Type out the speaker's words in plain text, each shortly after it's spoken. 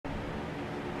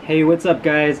Hey, what's up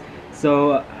guys?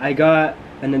 So I got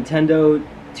a Nintendo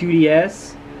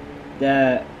 2DS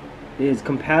that is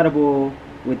compatible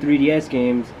with 3DS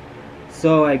games.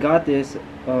 So I got this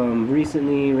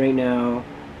recently, right now.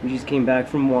 We just came back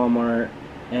from Walmart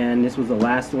and this was the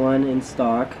last one in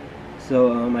stock.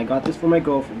 So I got this for my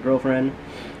girlfriend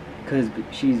because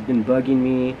she's been bugging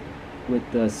me with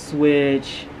the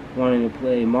Switch, wanting to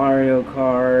play Mario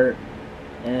Kart,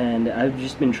 and I've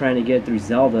just been trying to get through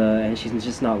Zelda, and she's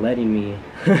just not letting me.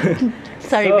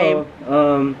 Sorry, so,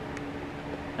 babe.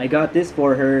 I got this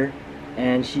for her,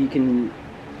 and she can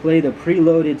play the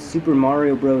preloaded Super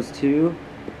Mario Bros. 2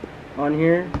 on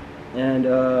here, and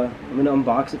I'm gonna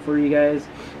unbox it for you guys.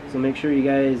 So make sure you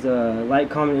guys like,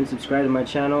 comment, and subscribe to my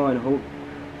channel, and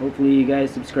hopefully you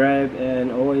guys subscribe.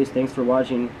 And always, thanks for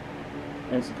watching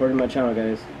and supporting my channel,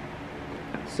 guys.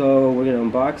 So we're gonna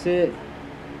unbox it.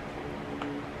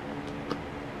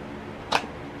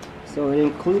 So it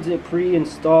includes it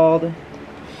pre-installed.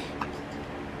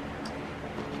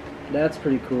 That's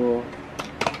pretty cool.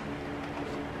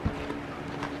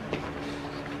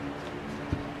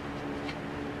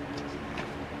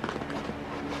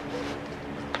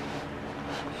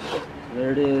 So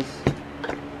there it is.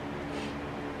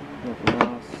 Nothing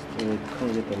else. So it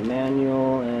comes with a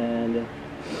manual and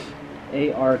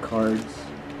AR cards.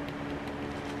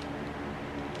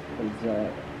 What is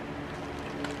that?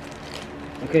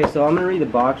 Okay, so I'm gonna read the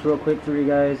box real quick for you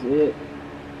guys. It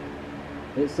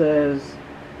says,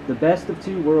 the best of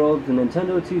two worlds, the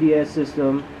Nintendo 2DS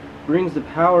system brings the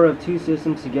power of two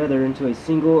systems together into a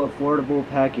single affordable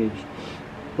package.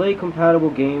 Play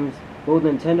compatible games, both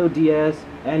Nintendo DS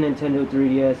and Nintendo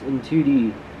 3DS in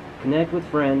 2D. Connect with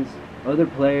friends, other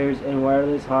players, and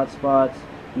wireless hotspots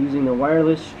using the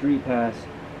wireless StreetPass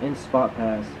and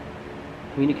SpotPass.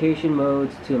 Communication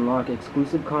modes to unlock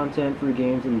exclusive content for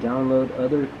games and download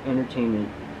other entertainment.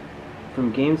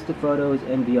 From games to photos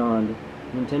and beyond,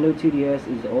 Nintendo 2DS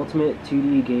is the ultimate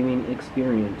 2D gaming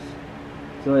experience.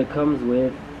 So it comes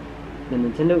with the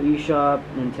Nintendo Eshop,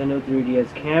 Nintendo 3DS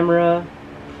Camra,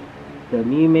 the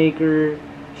Mii Maker,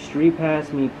 StreetPass,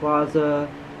 Mii Plaza,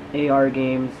 AR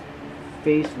games,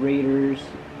 Face Raiders,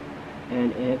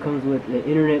 and it comes with the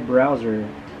internet browser.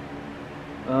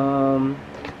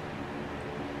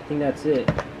 I think that's it.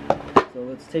 So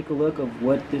let's take a look of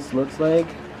what this looks like.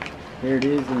 Here it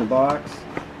is in the box,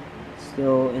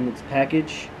 still in its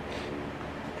package.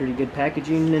 Pretty good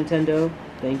packaging, Nintendo.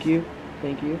 Thank you,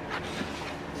 thank you.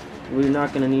 We're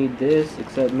not gonna need this,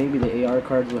 except maybe the AR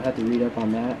cards. We'll have to read up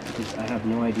on that because I have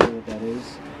no idea what that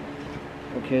is.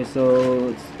 Okay, so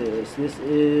it's this. This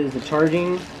is the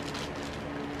charging.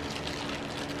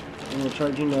 And we're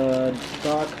charging the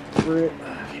dock for it.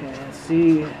 Okay, let's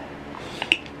see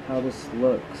how this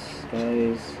looks,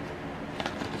 guys.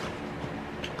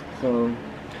 So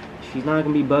she's not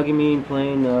gonna be bugging me and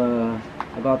playing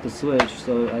about the Switch,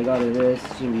 so I got her this.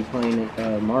 She's gonna be playing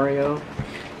Mario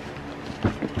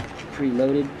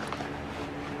preloaded.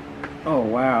 Oh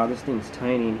wow, this thing's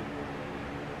tiny.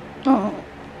 Oh.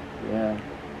 Yeah.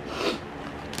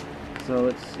 So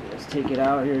let's take it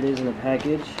out. Here it is in the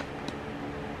package.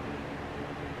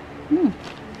 Here's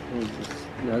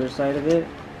the other side of it.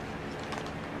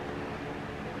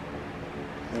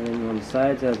 And then on the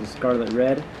sides it has the Scarlet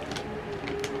Red.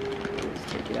 Let's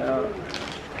take it out.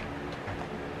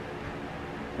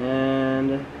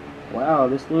 And wow,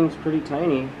 this thing's pretty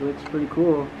tiny. It looks pretty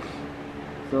cool.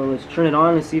 So let's turn it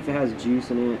on and see if it has juice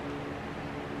in it.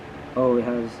 Oh, it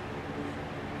has.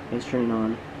 Let's turn it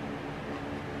on.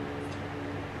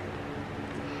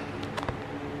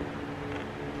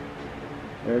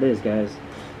 There it is, guys.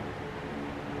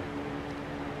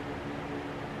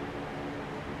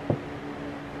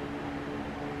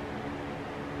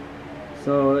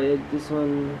 So this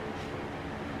one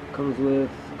comes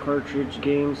with cartridge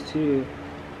games too.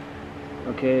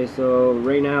 Okay, so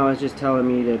right now it's just telling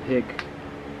me to pick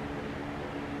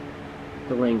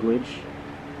the language.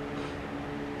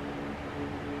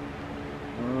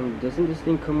 Doesn't this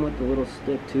thing come with a little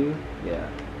stick too? Yeah.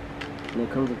 And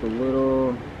it comes with a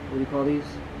little, what do you call these?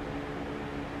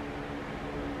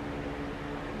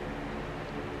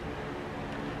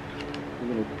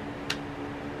 Little,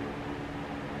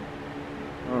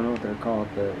 I don't know what they're called,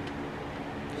 but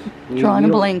Drawing a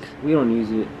blank. We don't use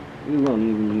it. We won't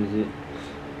even use it.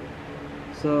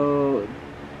 So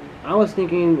I was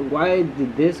thinking, why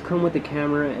did this come with the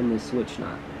camera and the Switch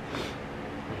not?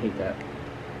 I hate that.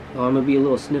 Oh, I'm gonna be a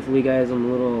little sniffly, guys. I'm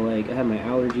a little, like, I have my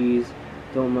allergies.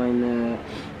 Don't mind that.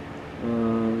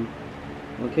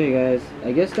 Okay, guys.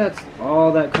 I guess that's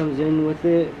all that comes in with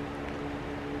it.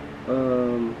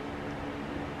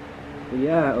 But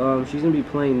yeah, she's gonna be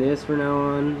playing this from now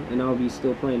on, and I'll be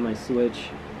still playing my Switch.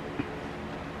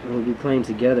 And we'll be playing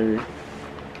together.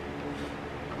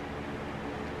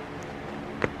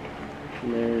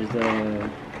 And there's the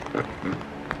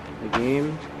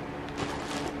game,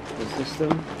 the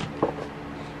system.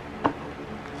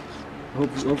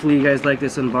 Hopefully you guys like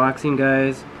this unboxing,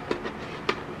 guys.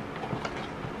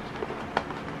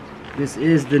 This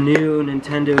is the new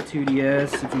Nintendo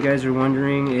 2DS. If you guys are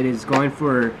wondering, it is going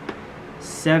for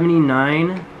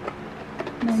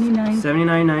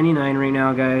 $79.99 right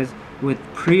now, guys, with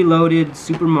preloaded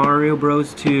Super Mario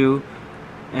Bros. 2.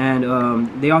 And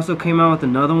they also came out with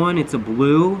another one. It's a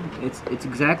blue. It's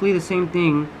exactly the same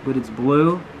thing, but it's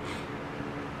blue.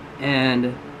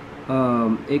 And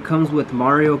it comes with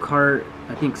Mario Kart,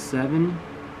 I think 7.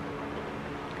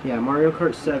 Yeah, Mario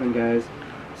Kart 7, guys.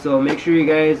 So make sure you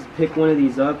guys pick one of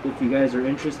these up if you guys are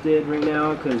interested right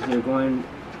now, because they're going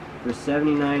for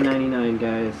 $79.99,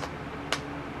 guys.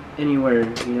 Anywhere,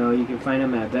 you know, you can find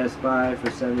them at Best Buy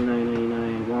for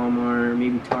 $79.99, Walmart,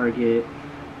 maybe Target.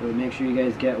 But make sure you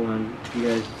guys get one if you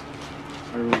guys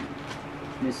are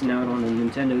missing out on the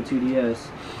Nintendo 2DS.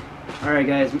 Alright,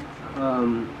 guys.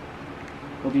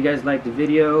 Hope you guys liked the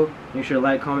video. Make sure to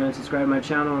like, comment, and subscribe to my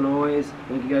channel. And always,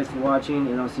 thank you guys for watching,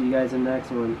 and I'll see you guys in the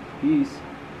next one. Peace.